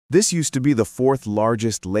This used to be the fourth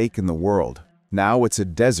largest lake in the world. Now it's a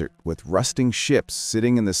desert with rusting ships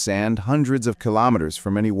sitting in the sand hundreds of kilometers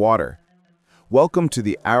from any water. Welcome to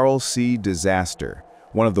the Aral Sea disaster,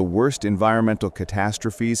 one of the worst environmental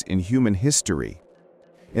catastrophes in human history.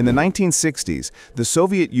 In the 1960s, the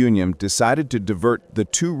Soviet Union decided to divert the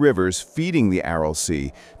two rivers feeding the Aral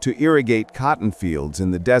Sea to irrigate cotton fields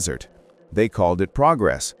in the desert. They called it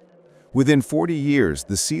progress. Within 40 years,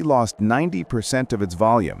 the sea lost 90% of its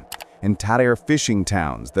volume. Entire fishing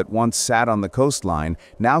towns that once sat on the coastline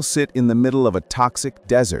now sit in the middle of a toxic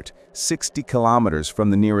desert, 60 kilometers from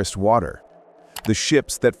the nearest water. The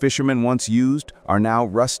ships that fishermen once used are now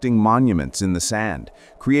rusting monuments in the sand,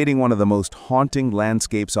 creating one of the most haunting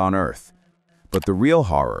landscapes on Earth. But the real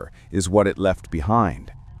horror is what it left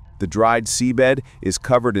behind. The dried seabed is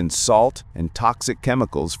covered in salt and toxic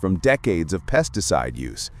chemicals from decades of pesticide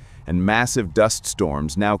use, and massive dust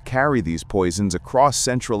storms now carry these poisons across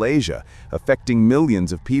Central Asia, affecting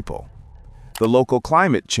millions of people. The local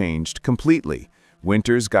climate changed completely.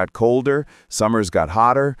 Winters got colder, summers got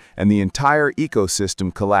hotter, and the entire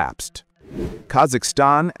ecosystem collapsed.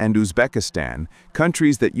 Kazakhstan and Uzbekistan,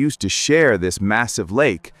 countries that used to share this massive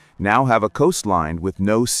lake, now have a coastline with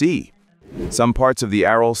no sea. Some parts of the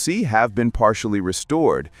Aral Sea have been partially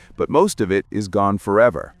restored, but most of it is gone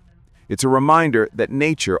forever. It's a reminder that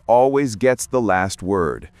nature always gets the last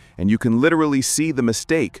word, and you can literally see the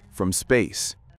mistake from space.